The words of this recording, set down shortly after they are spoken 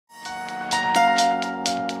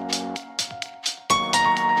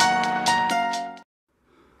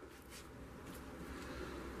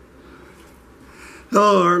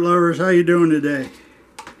Hello art lovers, how you doing today?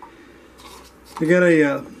 I got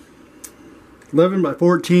a 11 by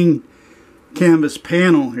 14 canvas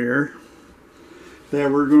panel here that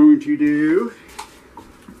we're going to do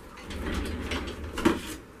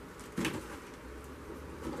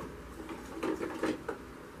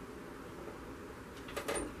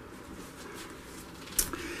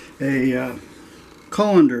a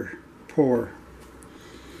colander pour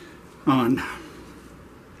on.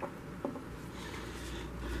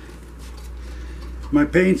 My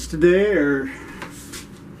paints today are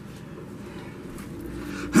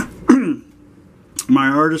my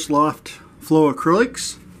Artist Loft Flow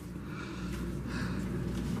acrylics,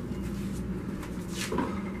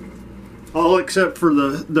 all except for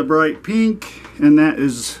the bright pink, and that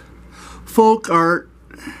is folk art,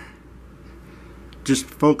 just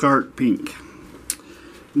folk art pink.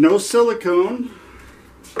 No silicone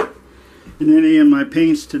in any of my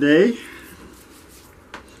paints today.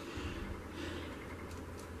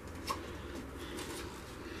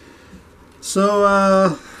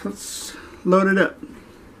 So let's load it up.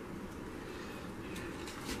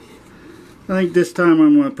 I think this time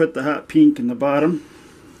I'm going to put the hot pink in the bottom.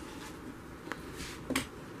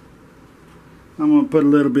 I'm going to put a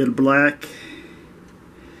little bit of black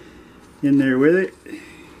in there with it.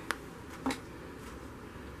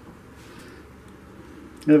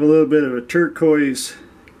 I have a little bit of a turquoise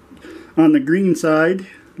on the green side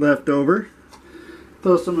left over.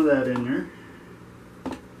 Throw some of that in there.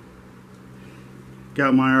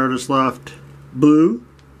 Got my Artist Loft blue.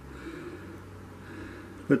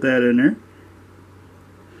 Put that in there.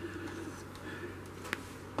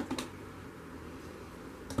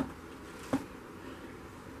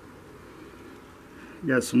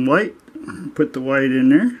 Got some white. Put the white in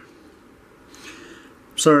there.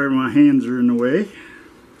 Sorry, my hands are in the way.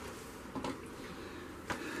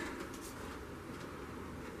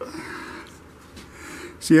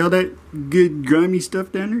 See all that good grimy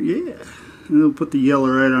stuff down there? Yeah. And we'll put the yellow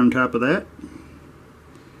right on top of that.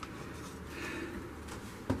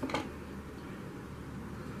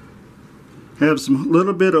 Have some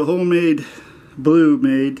little bit of homemade blue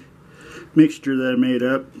mixture that I made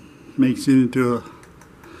up. Makes it into a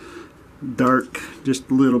dark, just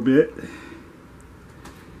a little bit.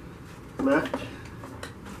 Left.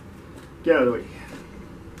 Get out of the way.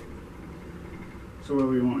 So what do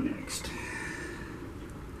we want next?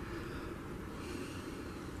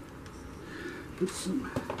 Put some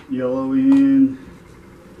yellow in.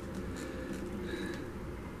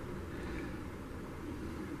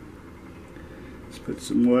 Let's put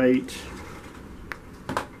some white.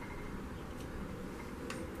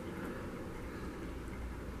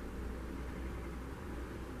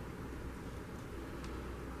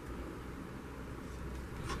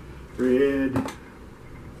 Red.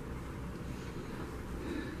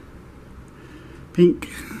 Pink.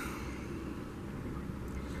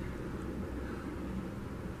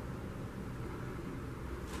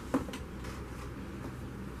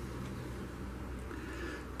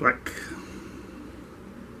 Black.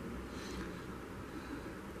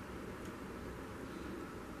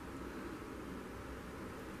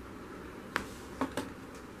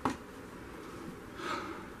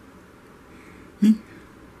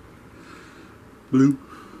 Blue.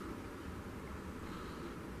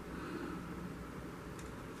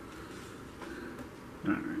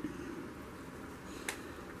 All right.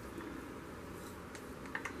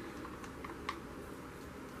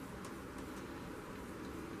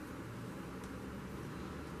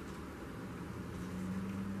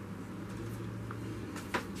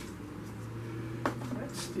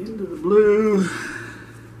 Into the blue.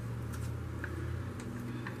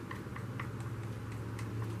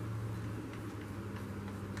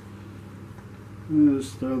 Let's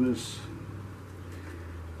throw this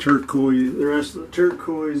turquoise, the rest of the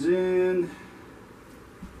turquoise in.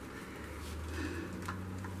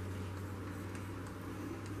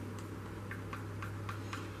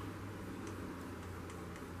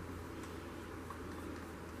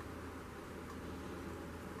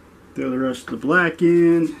 Throw the rest of the black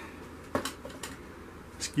in.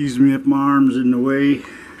 Excuse me if my arm's in the way.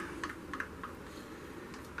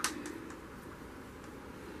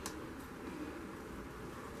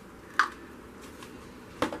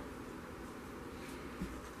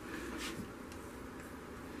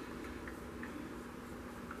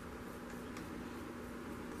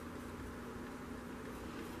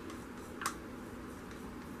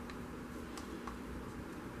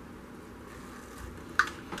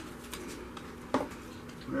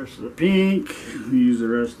 Rest of the pink, use the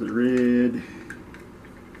rest of the red.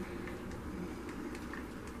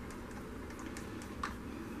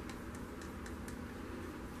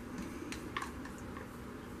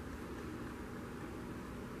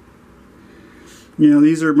 You know,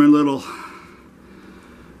 these are my little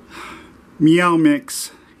Meow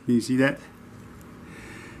Mix. You see that?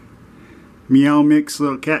 Meow Mix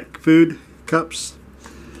little cat food cups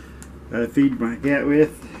that I feed my cat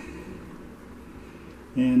with.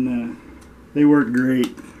 And they work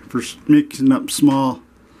great for mixing up small.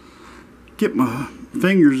 Get my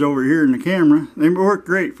fingers over here in the camera. They work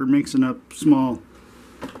great for mixing up small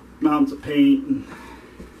amounts of paint and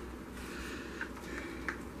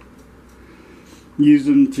use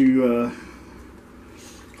them to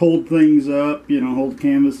hold things up, you know, hold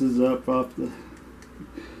canvases up off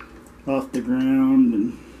the ground.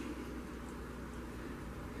 And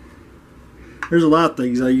there's a lot of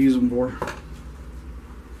things I use them for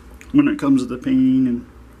when it comes to the painting. And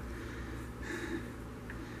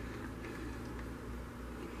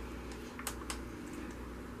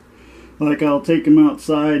like, I'll take them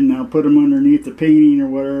outside and I'll put them underneath the painting or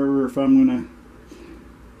whatever if I'm gonna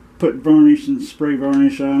put varnish and spray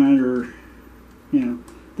varnish on it, or you know,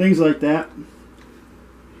 things like that.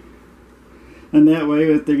 And that way,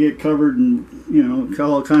 if they get covered in, you know,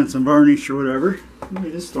 all kinds of varnish or whatever,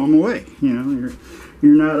 you just throw them away. You know,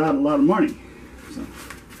 you're not out a lot of money. So.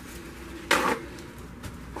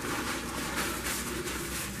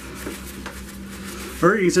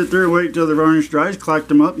 Or you can sit there and wait till the varnish dries, collect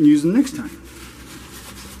them up, and use them next time.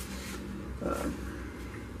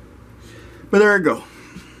 But there we go.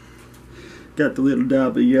 Got the little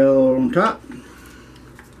dab of yellow on top.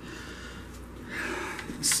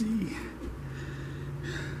 Let's see.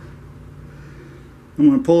 I'm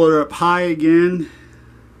going to pull it up high again.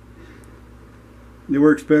 It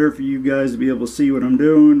works better for you guys to be able to see what I'm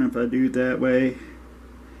doing if I do it that way.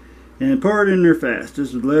 And pour it in there fast,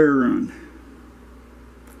 just let it run.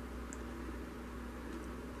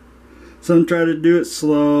 Some try to do it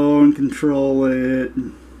slow and control it.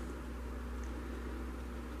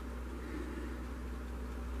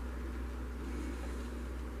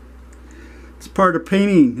 It's part of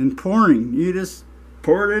painting and pouring. You just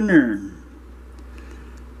pour it in there.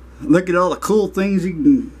 Look at all the cool things it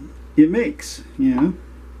makes, you know.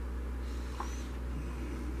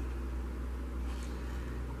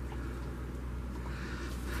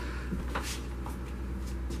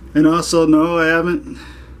 And also, no, I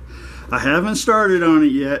haven't started on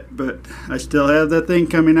it yet, but I still have that thing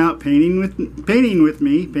coming out, painting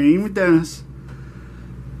with Dennis,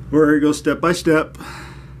 where I go step by step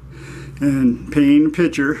and paint a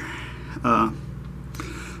picture.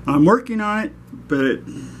 I'm working on it, but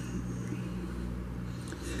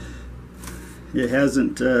it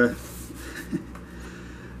hasn't. I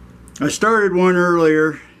started one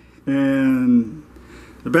earlier, and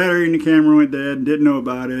the battery in the camera went dead. Didn't know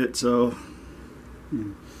about it, so.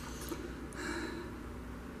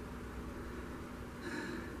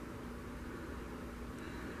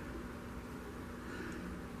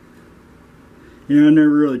 You know, I never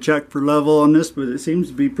really checked for level on this, but it seems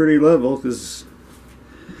to be pretty level because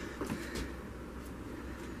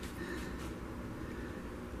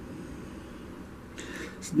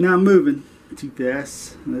it's not moving too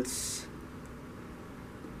fast. Let's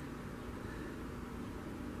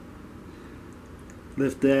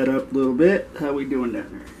lift that up a little bit. How we doing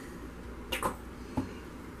down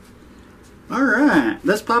there? Alright,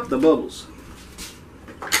 let's pop the bubbles.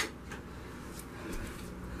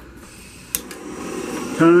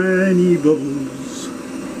 Tiny bubbles.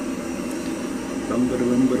 Bum, ba,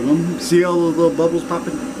 bum, ba, bum. See all those little bubbles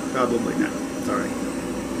popping? Probably not. Sorry.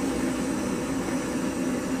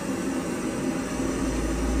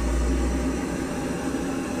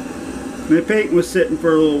 My paint was sitting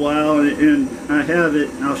for a little while, and I have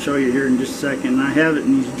it, I'll show you here in just a second, I have it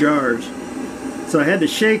in these jars. So I had to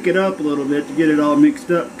shake it up a little bit to get it all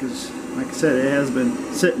mixed up, because like I said, it has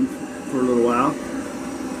been sitting for a little while.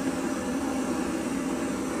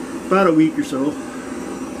 About a week or so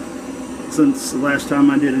since the last time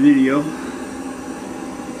I did a video.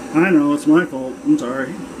 I know, it's my fault, I'm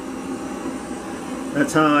sorry.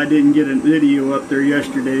 That's how I didn't get a video up there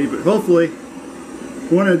yesterday, but hopefully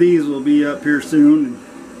one of these will be up here soon and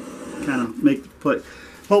kind of make the place,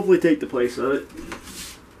 hopefully take the place of it.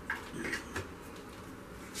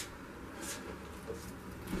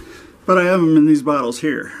 But I have them in these bottles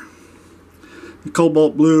here, the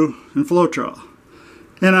cobalt blue and Floetrol.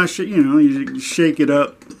 And I should, you know, you shake it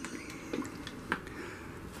up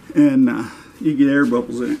and you get air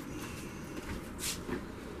bubbles in it.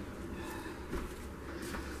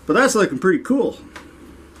 But that's looking pretty cool.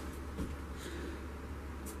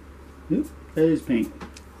 Yep, that is paint.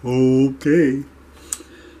 Okay.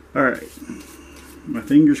 Alright. My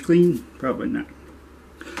fingers clean? Probably not.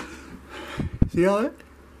 See all that?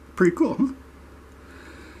 Pretty cool, huh?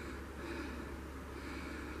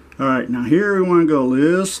 Alright, now here we want to go a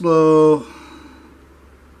little slow.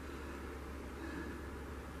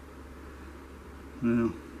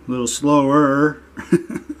 Well, a little slower.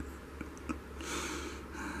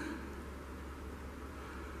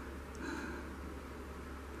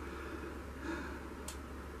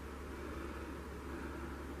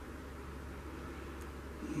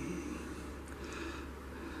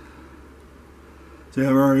 See, I've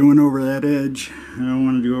already went over that edge. I don't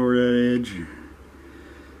want to go over that edge.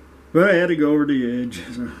 But I had to go over the edge.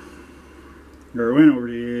 So, or I went over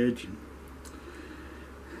the edge.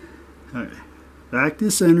 Okay, back to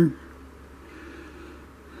center.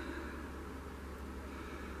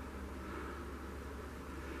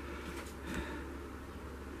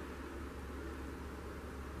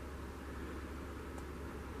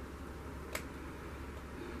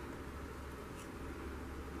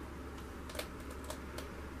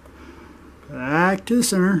 Back to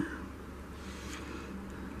center.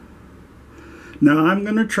 Now I'm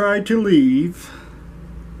going to try to leave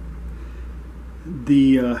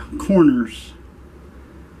the corners,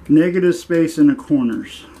 negative space in the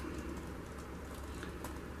corners.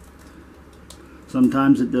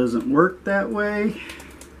 Sometimes it doesn't work that way.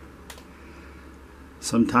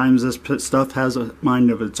 Sometimes this stuff has a mind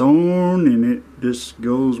of its own and it just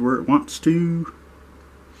goes where it wants to.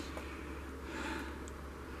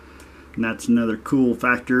 And that's another cool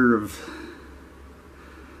factor of,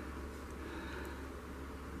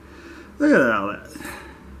 look at all that.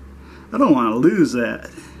 I don't want to lose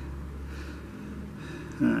that.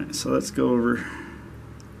 Alright, so let's go over,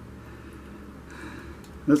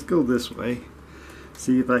 let's go this way,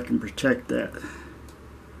 see if I can protect that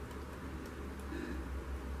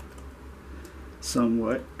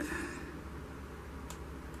somewhat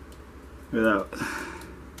without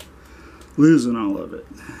losing all of it.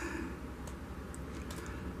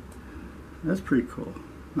 That's pretty cool.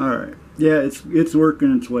 Alright. Yeah, it's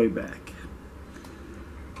working its way back.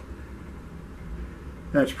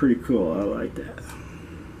 That's pretty cool. I like that.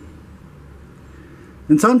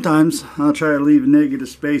 And sometimes I'll try to leave a negative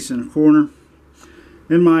space in a corner.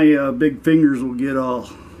 And my big fingers will get all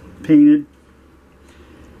painted.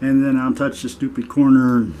 And then I'll touch the stupid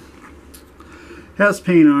corner and it has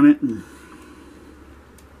paint on it. And,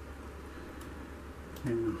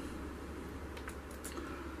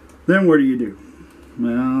 then what do?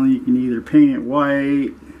 Well, you can either paint it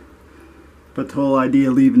white, but the whole idea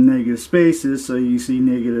of leaving negative spaces so you see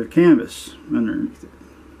negative canvas underneath it.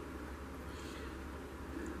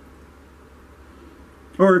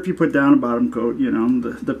 Or if you put down a bottom coat, you know,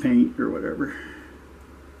 the paint or whatever.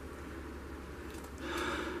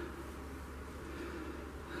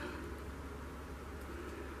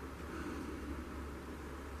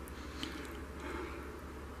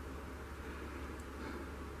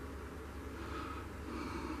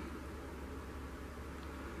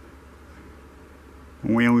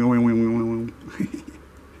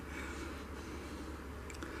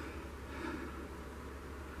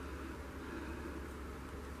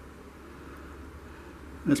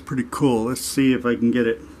 That's pretty cool. Let's see if I can get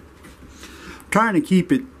it. I'm trying to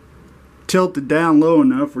keep it tilted down low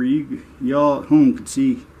enough where y'all at home can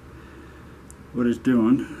see what it's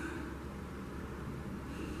doing.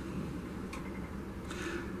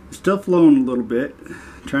 It's still flowing a little bit.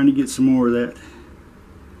 Trying to get some more of that.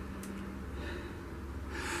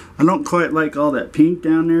 I don't quite like all that pink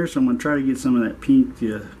down there, so I'm going to try to get some of that pink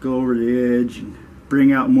to go over the edge and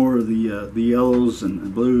bring out more of the yellows and the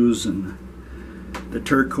blues and the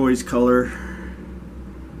turquoise color.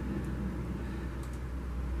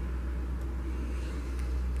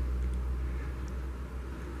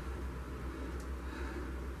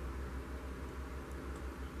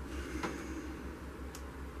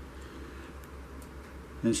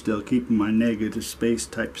 And still keeping my negative space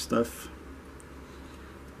type stuff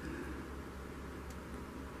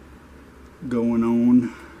going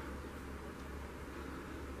on.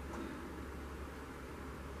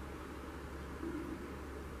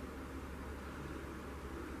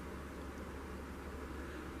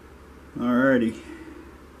 Alrighty.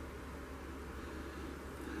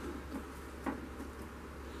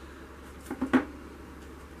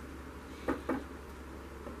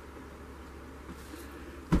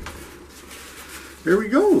 Here we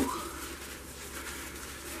go.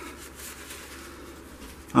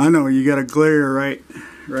 I know you got a glare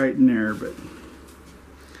right in there, but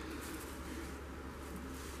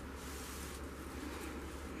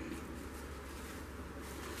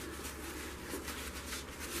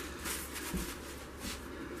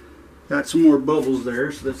got some more bubbles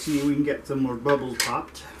there, so let's see if we can get some more bubbles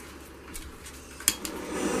popped.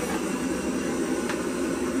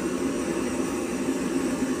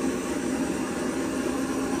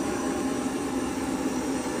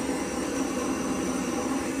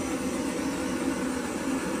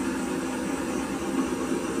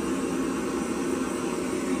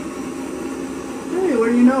 what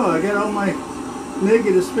do you know? I got all my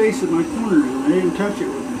negative space in my corners and I didn't touch it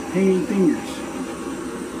with my painting fingers.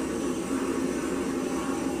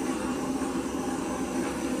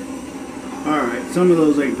 Alright, some of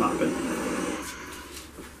those ain't popping.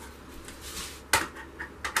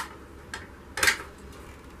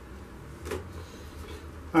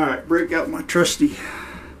 Alright, break out my trusty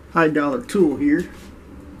high dollar tool here.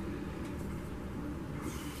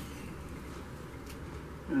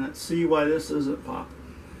 And let's see why this doesn't pop.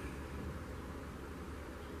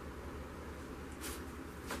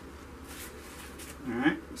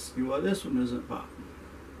 Alright, let's see why this one doesn't pop.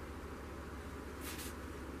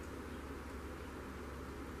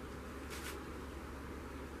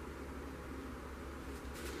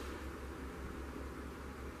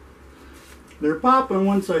 They're popping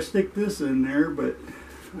once I stick this in there, but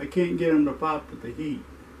I can't get them to pop with the heat.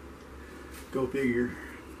 Go figure.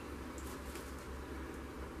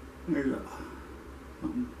 There's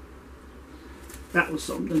that was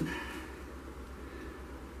something.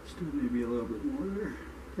 Still maybe a little bit more there.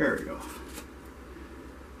 There we go.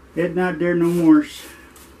 Head not there no more.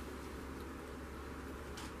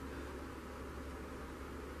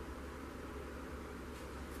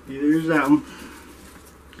 Yeah, there's that one.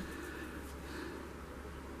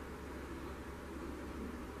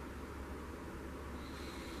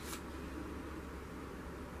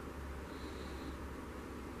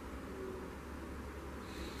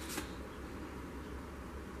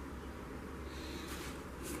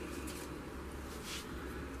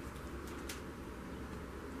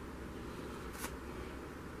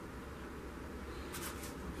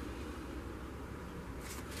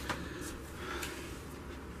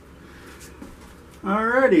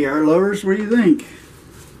 Alrighty, art lovers, what do you think?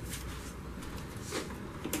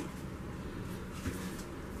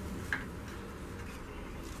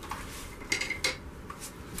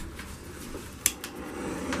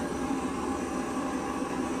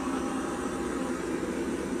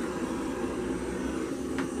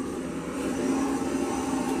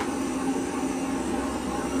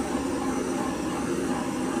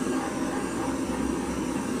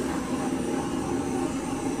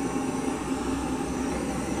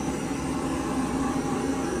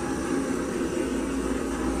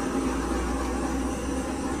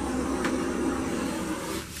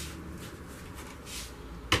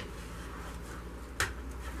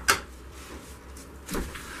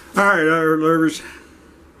 Alright, art lovers,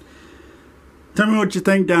 tell me what you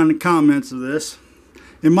think down in the comments of this.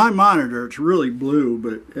 In my monitor it's really blue,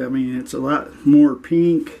 but I mean it's a lot more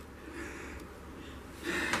pink.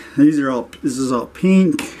 This is all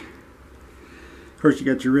pink. Of course you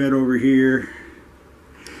got your red over here.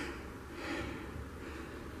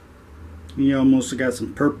 You almost got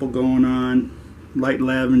some purple going on, light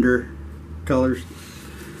lavender colors.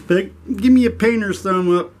 But give me a painter's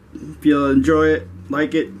thumb up if you enjoy it,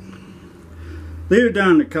 like it. Leave it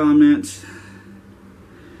down in the comments,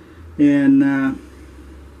 and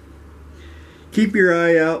keep your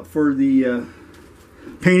eye out for the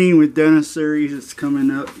Painting with Dennis series that's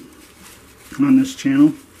coming up on this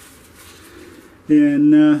channel.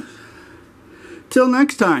 And till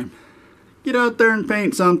next time, get out there and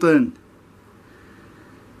paint something.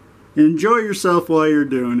 Enjoy yourself while you're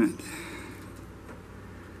doing it.